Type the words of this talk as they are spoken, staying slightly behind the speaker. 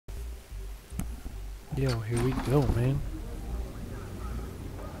Yo, here we go, man.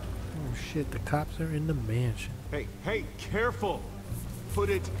 Oh shit, the cops are in the mansion. Hey, hey, careful! Put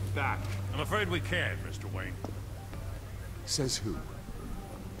it back. I'm afraid we can't, Mr. Wayne. Says who?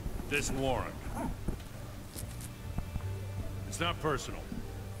 This warrant. It's not personal.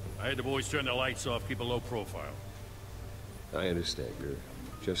 I had the boys turn the lights off, keep a low profile. I understand. You're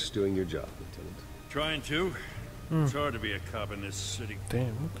just doing your job, Lieutenant. Trying to. It's hard to be a cop in this city.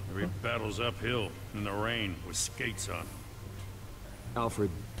 Damn. Every battle's uphill, in the rain, with skates on. Alfred,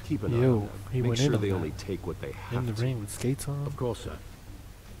 keep an eye Yo, on them. he Make went sure in on they that. only take what they have In the to. rain with skates on? Of course, sir.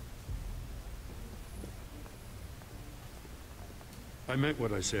 I meant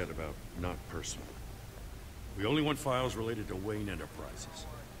what I said about not personal. We only want files related to Wayne Enterprises.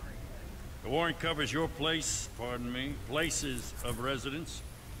 The warrant covers your place, pardon me, places of residence,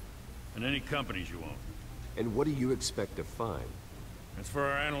 and any companies you own. And what do you expect to find? That's for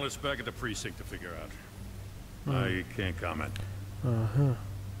our analysts back at the precinct to figure out. I can't comment. Uh-huh.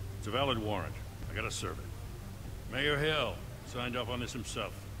 It's a valid warrant. I gotta serve it. Mayor Hill signed off on this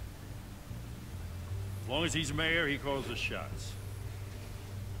himself. As long as he's mayor, he calls the shots.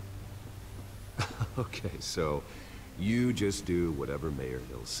 Okay, so you just do whatever Mayor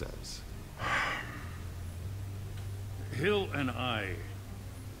Hill says. Hill and I,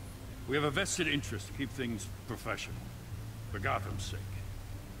 we have a vested interest to keep things professional. For Gotham's sake.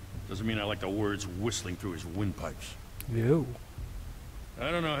 Doesn't mean I like the words whistling through his windpipes. Yo.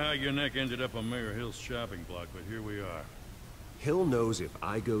 I don't know how your neck ended up on Mayor Hill's shopping block, but here we are. Hill knows if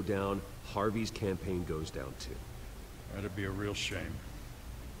I go down, Harvey's campaign goes down too. That'd be a real shame.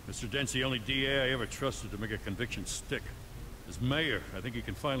 Mr. Dent's the only DA I ever trusted to make a conviction stick. As mayor, I think he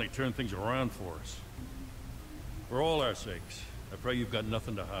can finally turn things around for us. For all our sakes, I pray you've got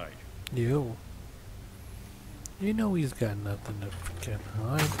nothing to hide. Yo. You know he's got nothing to freaking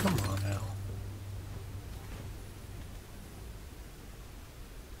hide. Come on now.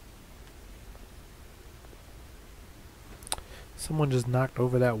 Someone just knocked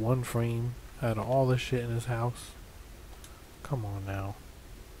over that one frame out of all the shit in his house. Come on now.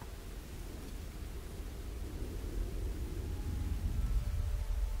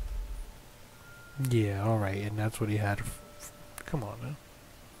 Yeah, alright, and that's what he had. Come on now.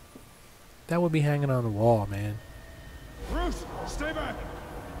 That would be hanging on the wall, man. Bruce, stay back!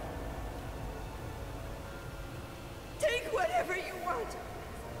 Take whatever you want.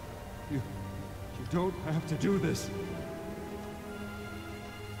 You don't have to do this.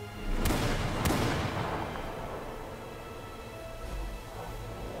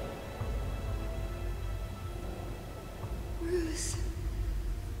 Bruce.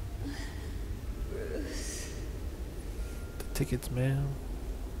 Bruce. The tickets, man.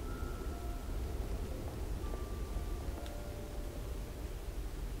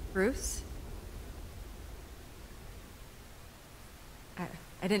 Bruce?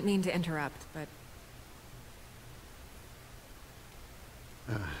 I didn't mean to interrupt, but...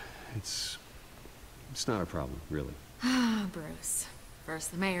 It's not a problem, really. Ah, Bruce.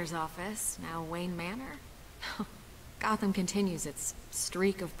 First the mayor's office, now Wayne Manor. Gotham continues its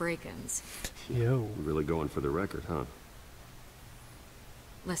streak of break-ins. Yo. Really going for the record, huh?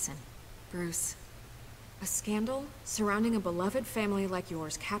 Listen, Bruce. A scandal surrounding a beloved family like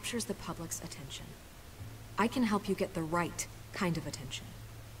yours captures the public's attention. I can help you get the right kind of attention.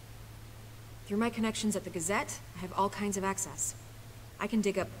 Through my connections at the Gazette, I have all kinds of access. I can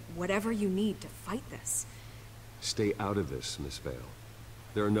dig up whatever you need to fight this. Stay out of this, Miss Vale.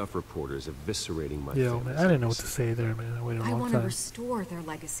 There are enough reporters eviscerating my Yo, man, family's I didn't know what legacy. to say there, man. I waited a I long want to time. restore their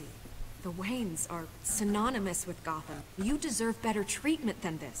legacy. The Waynes are synonymous with Gotham. You deserve better treatment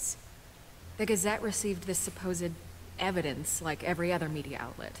than this. The Gazette received this supposed evidence like every other media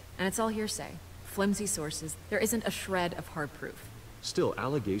outlet, and it's all hearsay. Flimsy sources. There isn't a shred of hard proof. Still,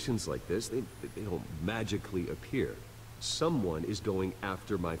 allegations like this, they don't magically appear. Someone is going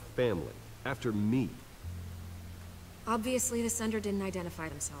after my family, after me. Obviously, the sender didn't identify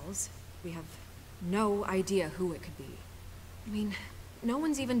themselves. We have no idea who it could be. I mean, no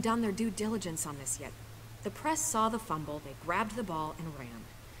one's even done their due diligence on this yet. The press saw the fumble, they grabbed the ball and ran.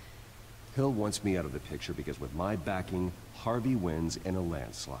 Hill wants me out of the picture because with my backing, Harvey wins in a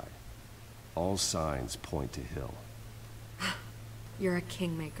landslide. All signs point to Hill. You're a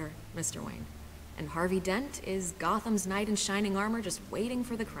kingmaker, Mr. Wayne. And Harvey Dent is Gotham's knight in shining armor just waiting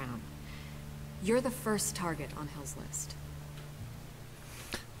for the crown. You're the first target on Hill's list.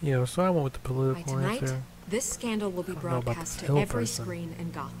 Yo, so I went with the By political tonight, answer. this scandal will be I don't know about broadcast the to Hill every person. screen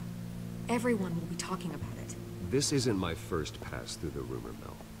in Gotham. Everyone will be talking about it. This isn't my first pass through the rumor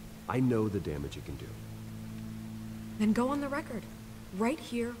mill. I know the damage it can do. Then go on the record. Right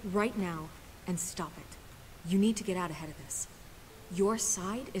here, right now, and stop it. You need to get out ahead of this. Your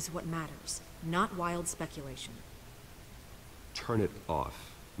side is what matters, not wild speculation. Turn it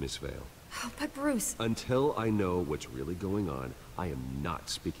off, Miss Vale. Oh, but Bruce... Until I know what's really going on, I am not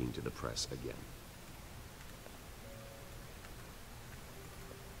speaking to the press again.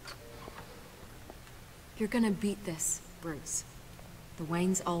 You're gonna beat this, Bruce. The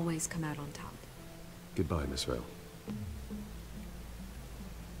Waynes always come out on top. Goodbye, Miss Vale.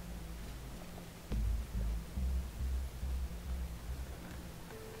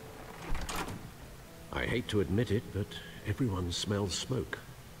 I hate to admit it, but everyone smells smoke.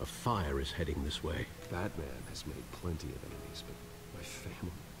 A fire is heading this way. Batman has made plenty of enemies, but my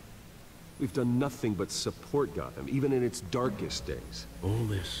family... We've done nothing but support Gotham, even in its darkest days. All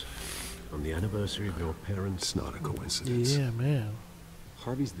this on the anniversary of your parents' It's not a coincidence. Yeah, man.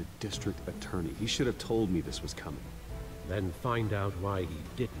 Harvey's the district attorney. He should have told me this was coming. Then find out why he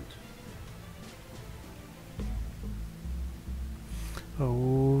didn't.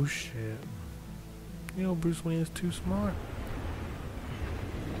 Oh, shit. You know, Bruce Wayne is too smart.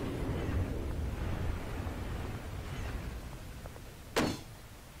 A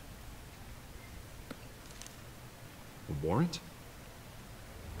warrant?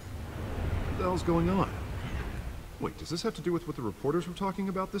 What the hell's going on? Wait, does this have to do with what the reporters were talking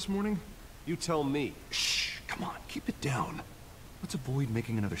about this morning? You tell me. Shh, come on, keep it down. Let's avoid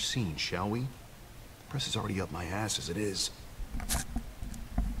making another scene, shall we? The press is already up my ass as it is.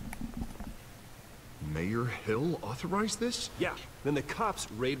 Mayor Hill authorized this? Yeah, then the cops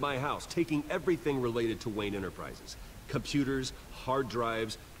raid my house, taking everything related to Wayne Enterprises. Computers, hard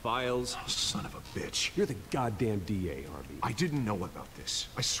drives, files. Oh, son of a bitch. You're the goddamn DA, Harvey. I didn't know about this,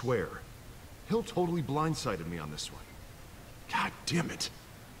 I swear. Hill totally blindsided me on this one. God damn it.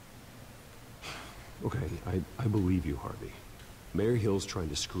 Okay, I believe you, Harvey. Mayor Hill's trying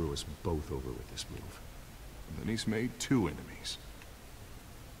to screw us both over with this move. And then he's made 2 enemies.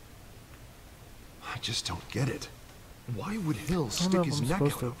 I just don't get it. Why would Hill stick his neck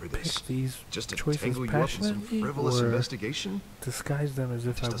out over this? These Just to choices tangle you up in some passionately, frivolous or investigation? disguise them as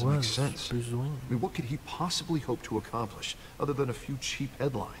if Just I doesn't make was sense. Bruce Wayne. I mean, what could he possibly hope to accomplish other than a few cheap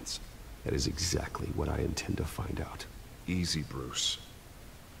headlines? That is exactly what I intend to find out. Easy, Bruce.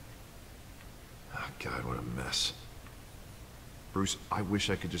 Oh, God, what a mess. Bruce, I wish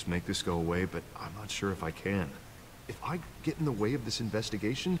I could just make this go away, but I'm not sure if I can. If I get in the way of this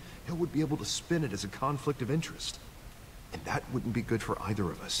investigation, Hill would be able to spin it as a conflict of interest. And that wouldn't be good for either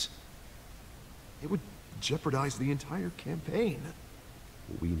of us. It would jeopardize the entire campaign.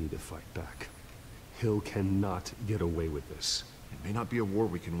 We need to fight back. Hill cannot get away with this. It may not be a war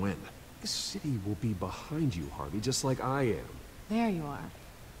we can win. This city will be behind you, Harvey, just like I am. There you are.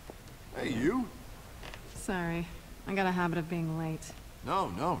 Hey, you? Sorry. I got a habit of being late.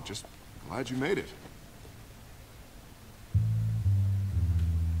 No, just glad you made it.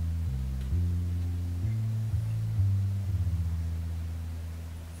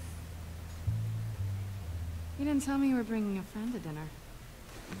 You didn't tell me you were bringing a friend to dinner.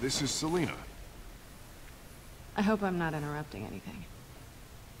 This is Selina. I hope I'm not interrupting anything.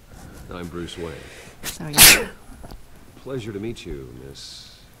 I'm Bruce Wayne. So yeah. Pleasure to meet you,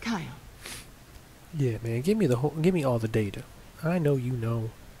 Miss... Kyle. Yeah, man. Give me all the data. I know you know,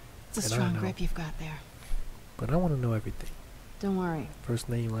 It's a and I strong know. grip you've got there. But I want to know everything. Don't worry. First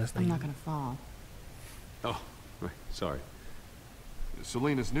name, last name. I'm not gonna fall. Oh, right, sorry.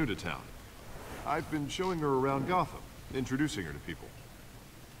 Selina's new to town. I've been showing her around Gotham, introducing her to people.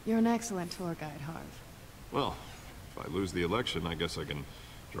 You're an excellent tour guide, Harv. Well, if I lose the election, I guess I can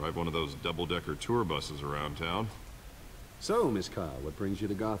drive one of those double-decker tour buses around town. So, Miss Kyle, what brings you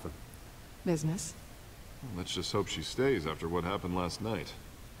to Gotham? Business. Well, let's just hope she stays after what happened last night.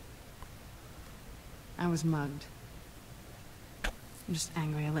 I was mugged. I'm just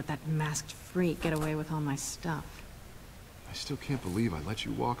angry I let that masked freak get away with all my stuff. I still can't believe I let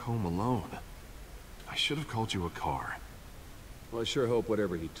you walk home alone. I should have called you a car. Well, I sure hope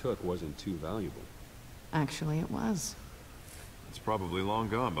whatever he took wasn't too valuable. Actually, it was. It's probably long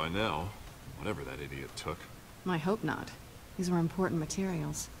gone by now, whatever that idiot took. I hope not. These were important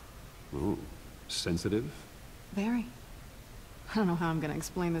materials. Ooh, sensitive? Very. I don't know how I'm gonna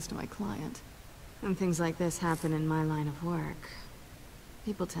explain this to my client. When things like this happen in my line of work,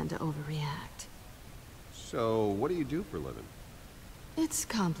 people tend to overreact. So, what do you do for a living? It's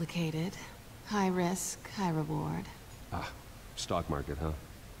complicated. High risk, high reward. Ah, stock market, huh?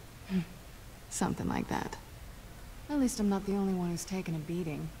 Something like that. At least I'm not the only one who's taken a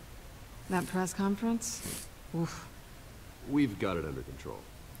beating. That press conference? Oof. We've got it under control.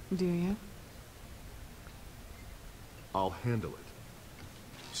 Do you? I'll handle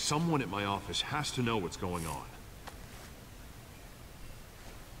it. Someone at my office has to know what's going on.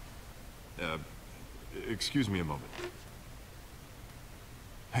 Excuse me a moment.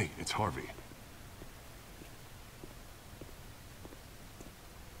 Hey, it's Harvey.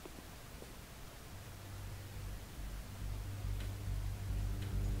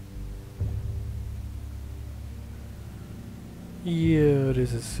 Yo,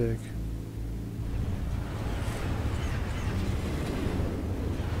 this is sick.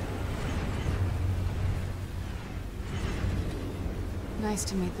 Nice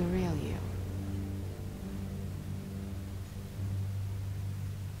to meet the real you.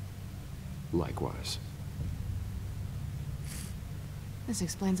 Likewise. This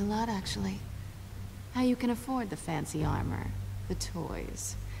explains a lot, actually. How you can afford the fancy armor, the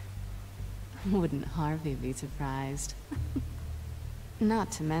toys. Wouldn't Harvey be surprised?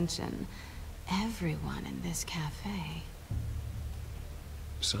 Not to mention, everyone in this cafe.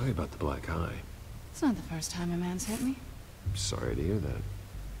 Sorry about the black eye. It's not the first time a man's hit me. Sorry to hear that.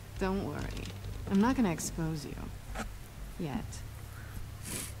 Don't worry. I'm not gonna expose you. Yet.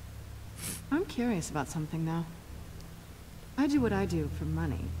 I'm curious about something, though. I do what I do for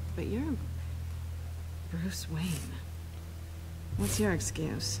money, but you're... Bruce Wayne. What's your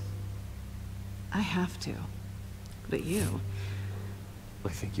excuse? I have to. But you... I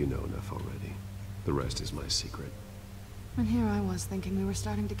think you know enough already. The rest is my secret. And here I was thinking we were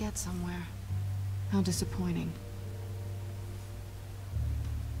starting to get somewhere. How disappointing.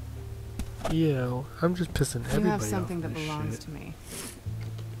 Yo, I'm just pissing everybody off. You have something that with this belongs shit. to me.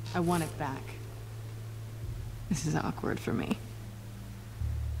 I want it back. This is awkward for me.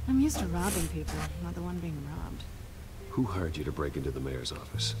 I'm used to robbing people, not the one being robbed. Who hired you to break into the mayor's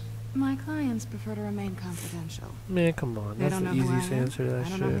office? My clients prefer to remain confidential. Man, come on. They That's don't the know who I easiest am. answer to that I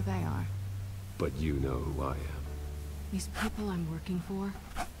don't know who shit. they are. But you know who I am. These people I'm working for,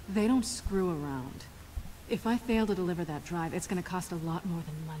 they don't screw around. If I fail to deliver that drive, it's gonna cost a lot more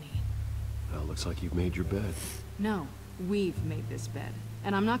than money. Well, looks like you've made your bed. No, we've made this bed,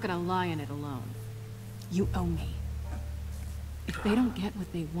 and I'm not gonna lie in it alone. You owe me. If they don't get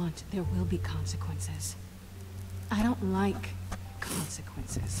what they want, there will be consequences. I don't like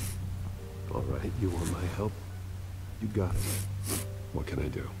consequences. All right, you want my help? You got it. What can I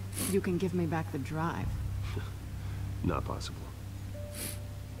do? You can give me back the drive. Not possible.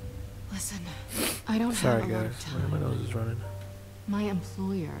 Listen, I don't Sorry, have a lot guys. of My time. nose is running. My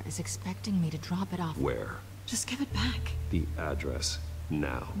employer is expecting me to drop it off. Where? Just give it back. The address.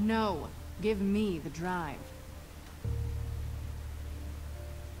 Now. No, give me the drive.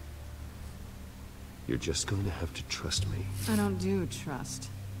 You're just going to have to trust me. I don't do trust.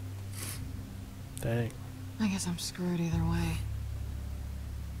 Dang. I guess I'm screwed either way.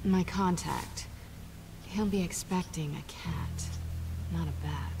 My contact. He'll be expecting a cat, not a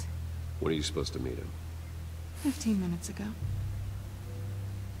bat. When are you supposed to meet him? 15 minutes ago.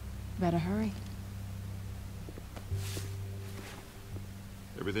 Better hurry.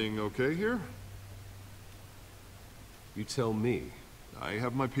 Everything okay here? You tell me. I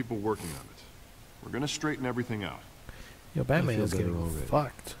have my people working on it. We're gonna straighten everything out. Yo, Batman feel is better getting already.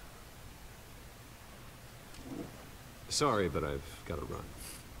 fucked. Sorry, but I've got to run.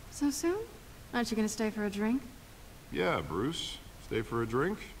 So soon? Aren't you gonna stay for a drink? Yeah, Bruce. Stay for a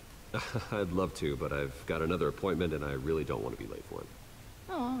drink? I'd love to, but I've got another appointment and I really don't want to be late for it.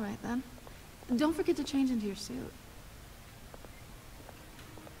 Oh, all right then. Don't forget to change into your suit.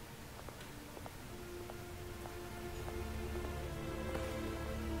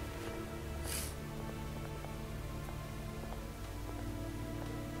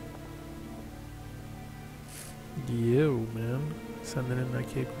 Yo, man. Sending in that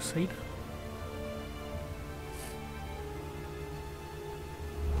kid Crusader.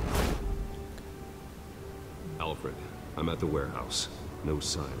 Alfred, I'm at the warehouse. No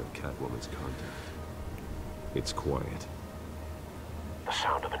sign of Catwoman's contact. It's quiet. The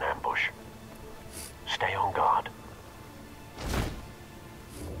sound of an ambush. Stay on guard.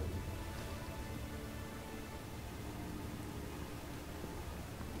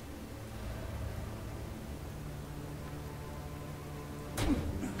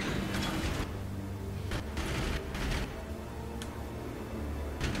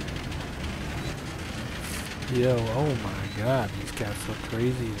 Yo, oh my god, these cats look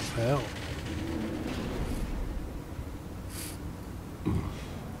crazy as hell.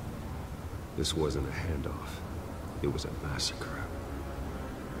 This wasn't a handoff. It was a massacre.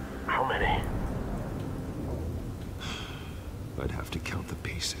 How many? I'd have to count the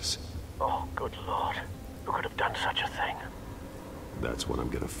pieces. Oh, good lord. Who could have done such a thing? That's what I'm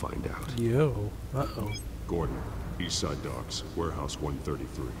gonna find out. Yo, uh-oh. Gordon, East Side Docks, Warehouse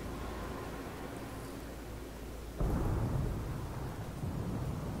 133.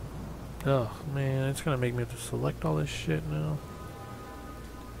 Oh man, it's gonna make me have to select all this shit now.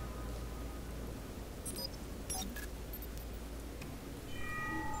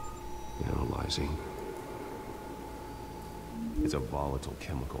 Analyzing. It's a volatile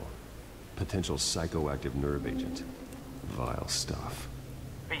chemical. Potential psychoactive nerve agent. Vile stuff.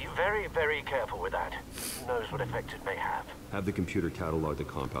 Be very, very careful with that. Who knows what effect it may have. Have the computer catalog the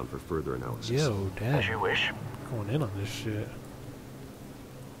compound for further analysis. Yo, damn. As you wish. Going in on this shit.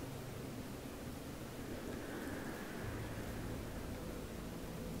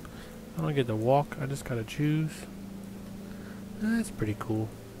 I don't get to walk, I just gotta choose. That's pretty cool.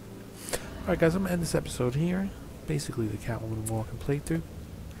 Alright guys, I'm gonna end this episode here. Basically the Catwoman walk and playthrough.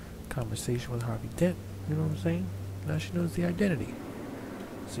 Conversation with Harvey Dent, you know what I'm saying? Now she knows the identity.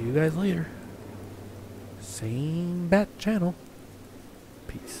 See you guys later. Same bat channel.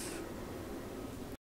 Peace.